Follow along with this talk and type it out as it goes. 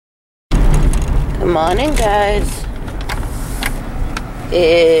Good morning, guys.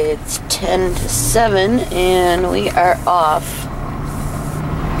 It's 10 to 7 and we are off.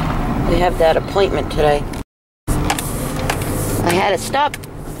 We have that appointment today. I had to stop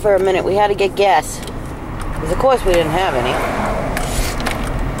for a minute. We had to get gas. Because of course we didn't have any.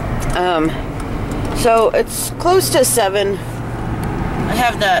 So it's close to 7. I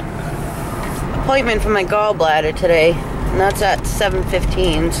have that appointment for my gallbladder today. And that's at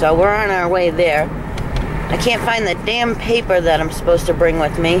 7:15, so we're on our way there. I can't find the damn paper that I'm supposed to bring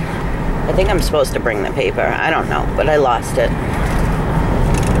with me. I think I'm supposed to bring the paper. I don't know, but I lost it.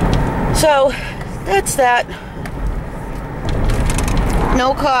 So, that's that.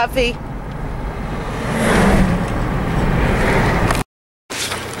 No coffee.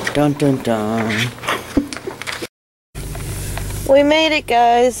 Dun dun dun. We made it,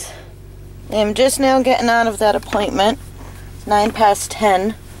 guys. I'm just now getting out of that appointment. 9 past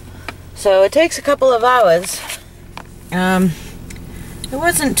 10. So it takes a couple of hours. It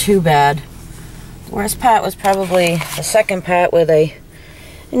wasn't too bad. The worst part was probably the second part where they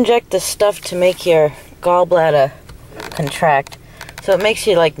inject the stuff to make your gallbladder contract. So it makes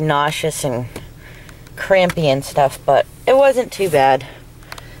you like nauseous and crampy and stuff, but it wasn't too bad.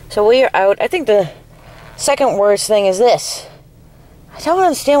 So we are out. I think the second worst thing is this. I don't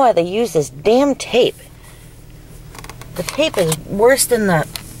understand why they use this damn tape. The tape is worse than the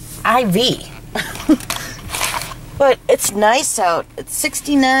IV. But it's nice out. It's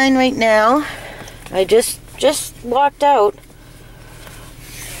 69 right now. I just walked out.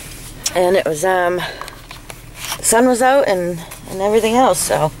 And it was, the sun was out and everything else,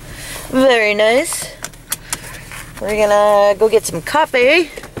 so very nice. We're gonna go get some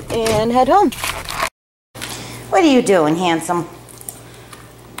coffee and head home. What are you doing, handsome?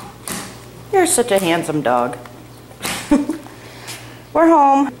 You're such a handsome dog. We're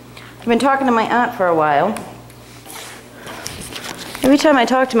home. I've been talking to my aunt for a while. Every time I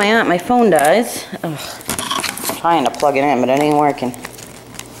talk to my aunt, my phone dies. Ugh. I'm trying to plug it in, but it ain't working.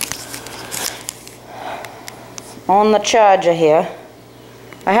 On the charger here.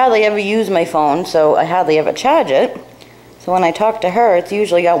 I hardly ever use my phone, so I hardly ever charge it. So when I talk to her, it's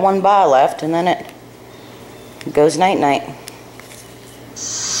usually got 1 bar left, and then it goes night-night.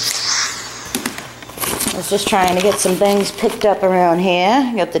 I was just trying to get some things picked up around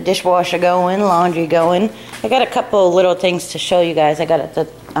here. Got the dishwasher going, laundry going. I got a couple little things to show you guys. I got at the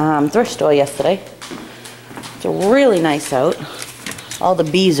thrift store yesterday. It's really nice out. All the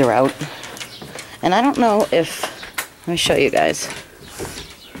bees are out. And I don't know if... Let me show you guys.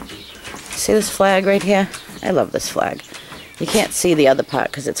 See this flag right here? I love this flag. You can't see the other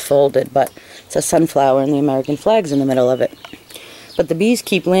part because it's folded, but it's a sunflower and the American flag's in the middle of it. But the bees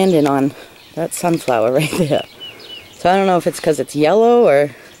keep landing on that sunflower right there. So I don't know if it's because it's yellow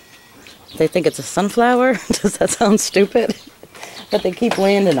or they think it's a sunflower. Does that sound stupid? But they keep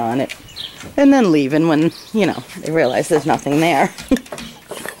landing on it. And then leaving when, you know, they realize there's nothing there.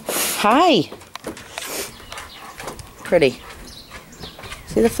 Hi! Pretty.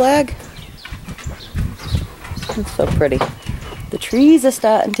 See the flag? It's so pretty. The trees are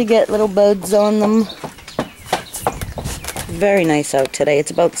starting to get little buds on them. Very nice out today.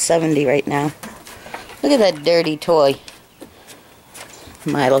 It's about 70 right now. Look at that dirty toy.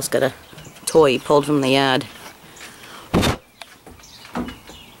 Milo's got a toy he pulled from the yard.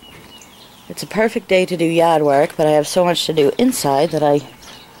 It's a perfect day to do yard work, but I have so much to do inside that I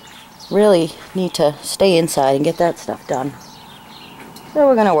really need to stay inside and get that stuff done. So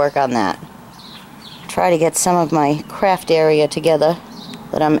we're going to work on that. Try to get some of my craft area together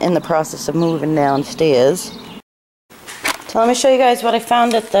that I'm in the process of moving downstairs. So let me show you guys what I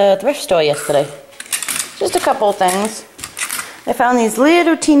found at the thrift store yesterday. Just a couple of things. I found these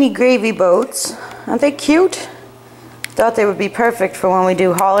little teeny gravy boats. Aren't they cute? Thought they would be perfect for when we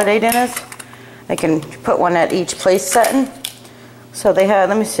do holiday dinners. I can put one at each place setting. So they had,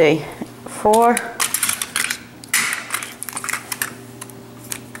 let me see, 4.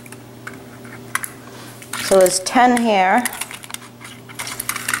 So there's 10 here.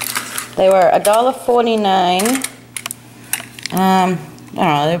 They were $1.49. I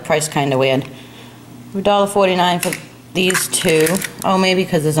don't know, they're priced kind of weird. $1.49 for these 2. Oh, maybe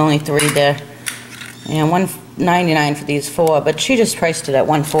because there's only 3 there. And $1.99 for these 4, but she just priced it at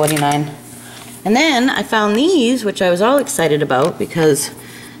 $1.49. And then I found these, which I was all excited about because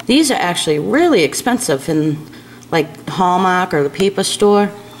these are actually really expensive in like Hallmark or the paper store,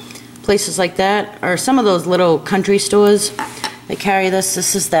 places like that, or some of those little country stores. They carry this.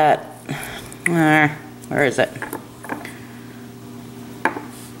 This is that, where is it?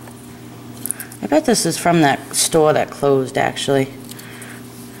 I bet this is from that store that closed, actually.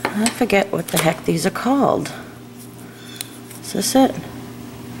 I forget what the heck these are called. Is this it?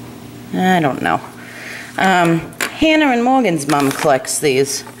 I don't know. Hannah and Morgan's mom collects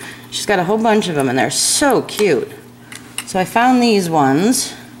these. She's got a whole bunch of them, and they're so cute. So I found these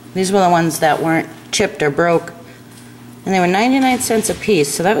ones. These were the ones that weren't chipped or broke. And they were 99 cents a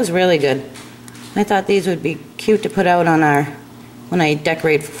piece, so that was really good. I thought these would be cute to put out on when I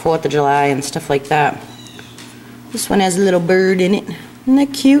decorate for 4th of July and stuff like that. This one has a little bird in it. Isn't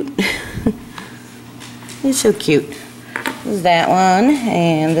that cute? It's so cute. There's that one,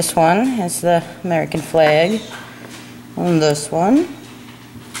 and this one has the American flag. And this one.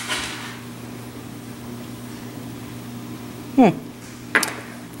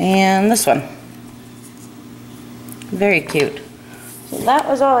 And this one. Very cute. So that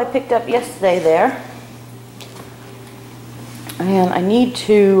was all I picked up yesterday there. And I need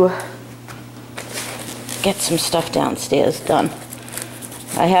to get some stuff downstairs done.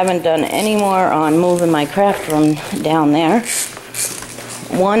 I haven't done any more on moving my craft room down there.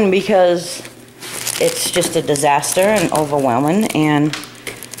 One, because it's just a disaster and overwhelming, and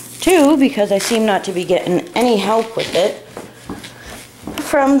two, because I seem not to be getting any help with it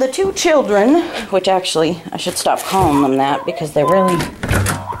from the 2 children, which actually I should stop calling them that because they're really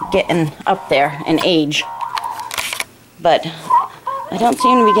getting up there in age. But I don't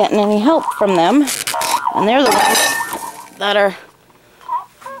seem to be getting any help from them, and they're the ones that are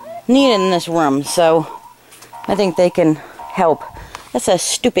needed in this room, so I think they can help. That's a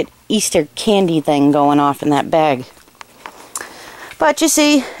stupid Easter candy thing going off in that bag. But you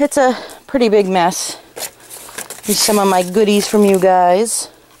see, it's a pretty big mess. Here's some of my goodies from you guys.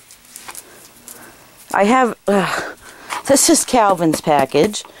 I have, this is Calvin's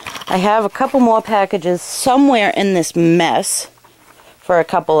package. I have a couple more packages somewhere in this mess for a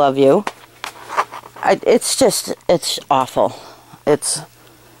couple of you. It's awful. It's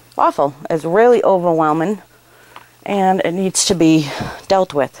awful. It's really overwhelming, and it needs to be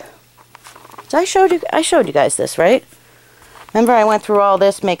dealt with. So I showed you guys this, right? Remember I went through all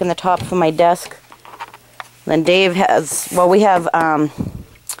this making the top for my desk? Then Dave has, well, we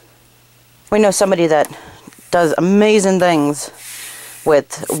know somebody that does amazing things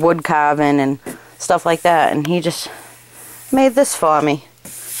with wood carving and stuff like that, and he just made this for me.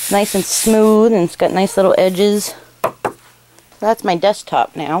 Nice and smooth, and it's got nice little edges. That's my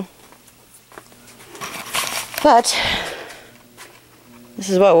desktop now. But this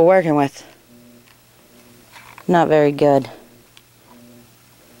is what we're working with. Not very good.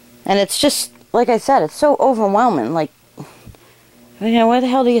 And it's just, like I said, it's so overwhelming. Like, you know, where the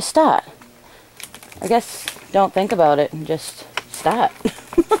hell do you start? I guess don't think about it and just start.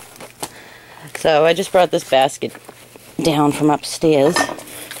 So I just brought this basket down from upstairs.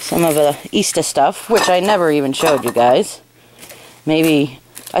 Some of the Easter stuff, which I never even showed you guys. Maybe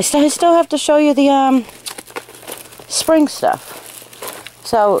I still have to show you the spring stuff.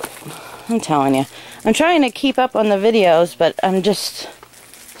 So I'm telling you, I'm trying to keep up on the videos, but I'm just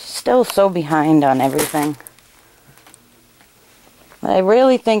still so behind on everything. But I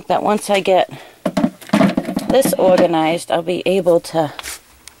really think that once I get this organized, I'll be able to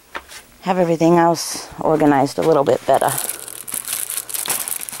have everything else organized a little bit better.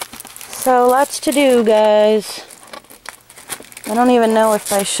 So lots to do, guys. I don't even know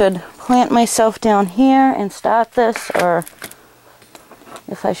if I should plant myself down here and start this, or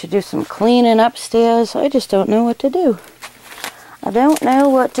if I should do some cleaning upstairs. I just don't know what to do. I don't know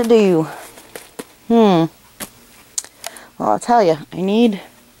what to do. Well, I'll tell you, I need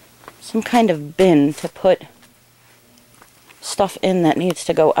some kind of bin to put stuff in that needs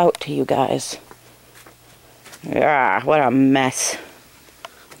to go out to you guys. Ah, what a mess.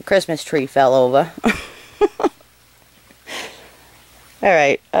 The Christmas tree fell over.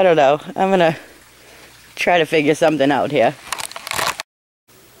 Alright, I don't know. I'm gonna try to figure something out here.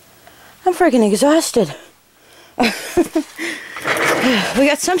 I'm freaking exhausted. We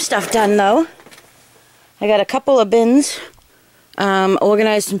got some stuff done, though. I got a couple of bins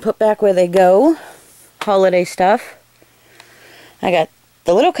organized and put back where they go. Holiday stuff. I got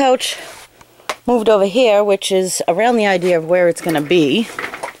the little couch moved over here, which is around the idea of where it's going to be.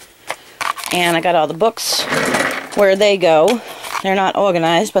 And I got all the books where they go. They're not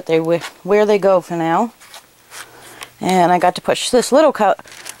organized, but they're where they go for now. And I got to push this little couch,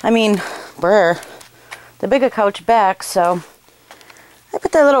 the bigger couch back, so I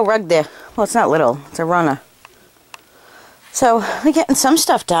put that little rug there. Well, it's not little, it's a runner. So, we're getting some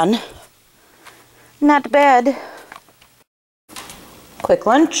stuff done. Not bad. Quick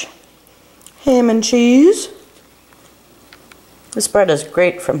lunch. Ham and cheese. This bread is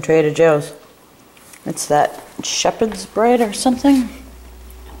great from Trader Joe's. It's that shepherd's bread or something.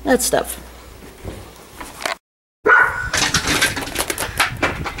 that stuff.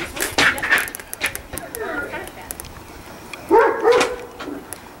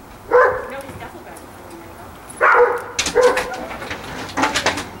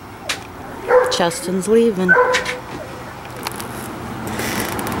 Justin's leaving.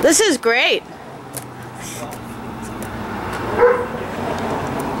 This is great.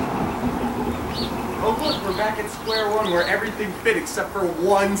 Oh look, we're back at square one where everything fit except for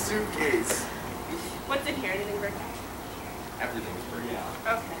one suitcase. What's in here? Anything break? Everything's pretty out.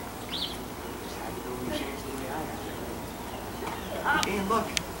 Okay. And look,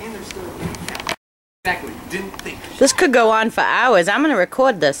 and there's still a exactly, didn't think. This could go on for hours. I'm going to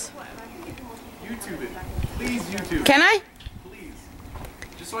record this. YouTube it. Please YouTube it. Can I? Please.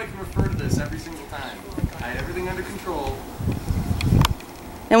 Just so I can refer to this every single time. I had everything under control.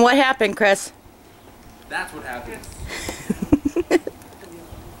 And what happened, Chris? That's what happened.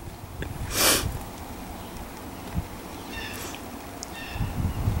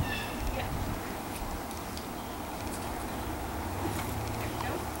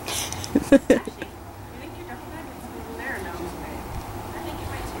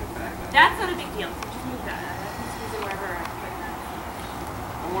 That's not a big deal. Just move that. I can squeeze in wherever I put that.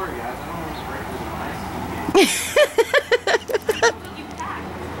 Don't worry guys, I don't want to break this ice. You pack.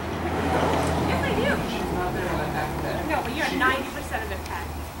 Yes, I do. She's not there when I pack that. No, but you're 90% of it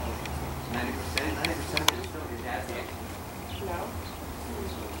packed. 90%? 90% is still your dad's hand. No.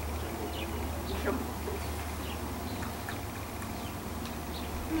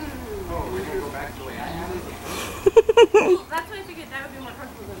 Oh, we're gonna go back to the way I have it? Well, that's why I figured that would be more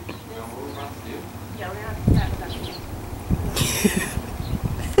comfortable than this. You know what we're about to do? Yeah, we're gonna have to set that.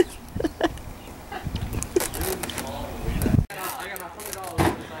 I got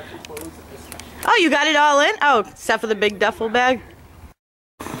 $100 inside two clothes at this. Oh, you got it all in? Oh, except for the big duffel bag?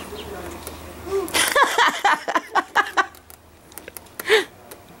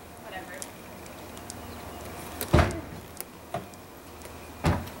 Whatever.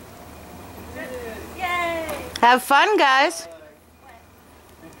 Yay! Have fun, guys.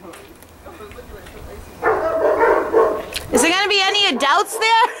 Is there going to be any adults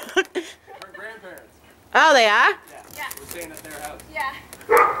there? Her grandparents. Oh, they are? Yeah. We're staying at their house. Yeah.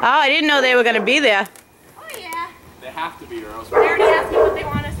 Oh, I didn't know they were going to be there. Oh yeah. They have to be or else They already asked me what they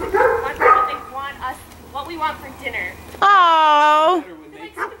want us to what we want for dinner. Oh, They're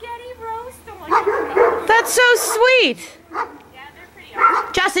like spaghetti roast. I'm like, okay. that's so sweet. Yeah, they're pretty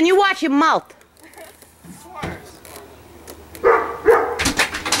awesome. Justin, you watch your mouth. We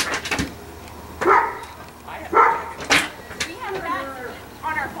have that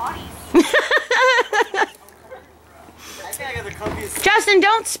on our bodies. I think I got the comfiest. Justin,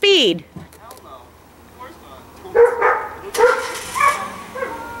 don't speed. Hell no. Of course not.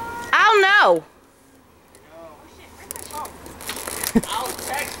 I'll know. I'll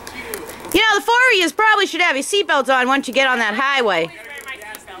text you. You know, the four of you probably should have your seatbelts on once you get on that highway. I always wear my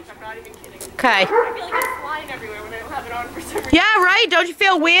seatbelt. I'm not even kidding. Okay. I feel like I'm flying everywhere when I don't have it on for some reason. Yeah, right? Don't you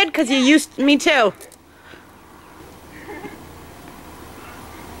feel weird? Because you used me too. All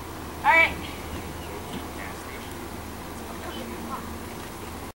right.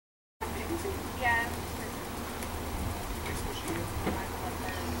 Yeah.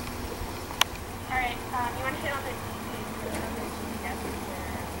 All right. You want to hit on the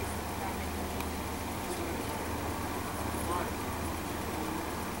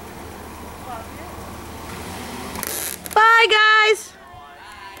Bye, guys.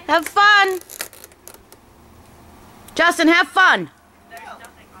 Have fun. Justin, have fun. There's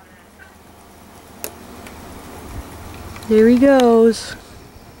nothing on it. Here he goes.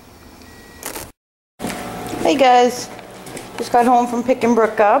 Hey guys, just got home from picking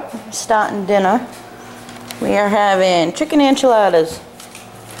Brooke up, starting dinner. We are having chicken enchiladas.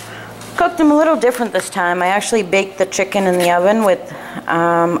 Cooked them a little different this time. I actually baked the chicken in the oven with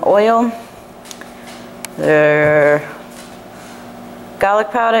oil, the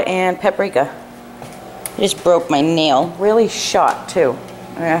garlic powder, and paprika. I just broke my nail, really shot too.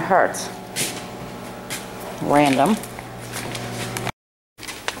 It hurts. Random.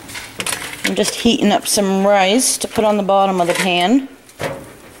 I'm just heating up some rice to put on the bottom of the pan.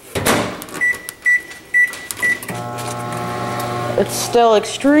 It's still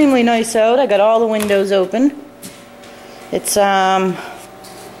extremely nice out. I got all the windows open. It's,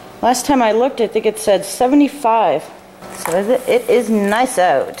 last time I looked, I think it said 75. So it is nice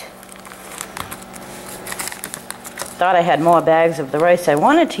out. Thought I had more bags of the rice I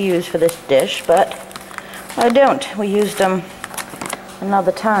wanted to use for this dish, but I don't. We used them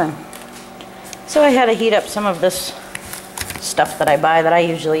another time. So I had to heat up some of this stuff. stuff that I buy that I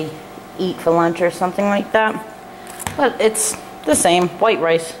usually eat for lunch or something like that. But it's the same, white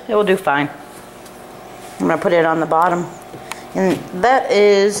rice. It will do fine. I'm going to put it on the bottom. And that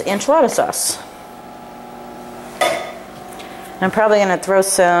is enchilada sauce. I'm probably going to throw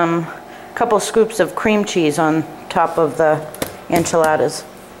a couple scoops of cream cheese on top of the enchiladas.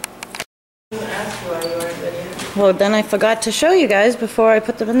 Well, then I forgot to show you guys before I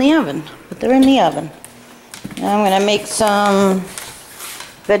put them in the oven. But they're in the oven. Now I'm going to make some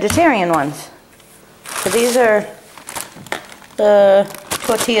vegetarian ones. So these are the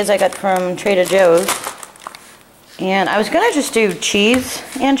tortillas I got from Trader Joe's. And I was going to just do cheese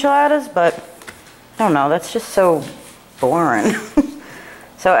enchiladas, but I don't know, that's just so boring.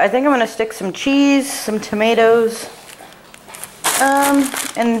 So I think I'm going to stick some cheese, some tomatoes,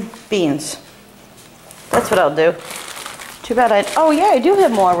 and beans. That's what I'll do. Too bad oh yeah, I do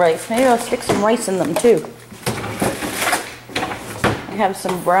have more rice. Maybe I'll stick some rice in them too. I have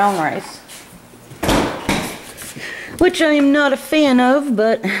some brown rice, which I am not a fan of,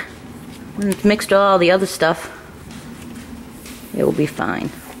 but when it's mixed with all the other stuff, it will be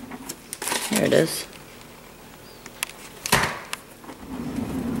fine. Here it is.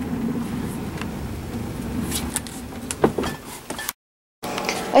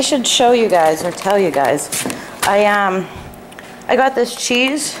 I should show you guys or tell you guys. I got this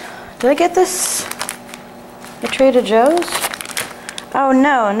cheese. Did I get this at Trader Joe's? Oh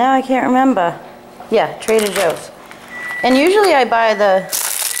no, now I can't remember. Yeah, Trader Joe's. And usually I buy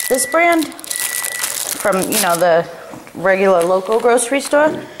this brand from, you know, the regular local grocery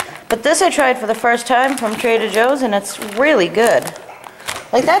store. But this I tried for the first time from Trader Joe's, and it's really good.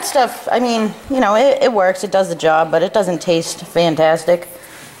 Like that stuff, I mean, you know, it works, it does the job, but it doesn't taste fantastic.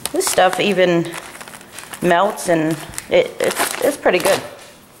 This stuff even melts, and it's pretty good.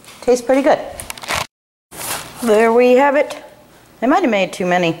 Tastes pretty good. There we have it. I might have made too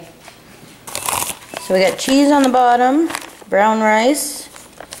many. So we got cheese on the bottom, brown rice,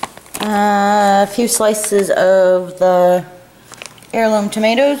 a few slices of the heirloom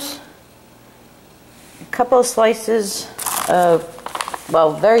tomatoes, a couple of slices of,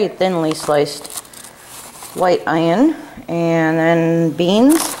 well, very thinly sliced white onion, and then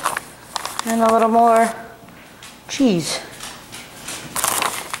beans, and a little more cheese.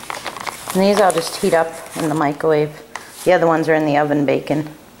 And these I'll just heat up in the microwave. The other ones are in the oven baking.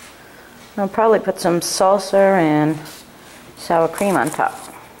 I'll probably put some salsa and sour cream on top.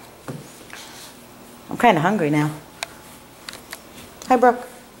 I'm kind of hungry now. Hi, Brooke.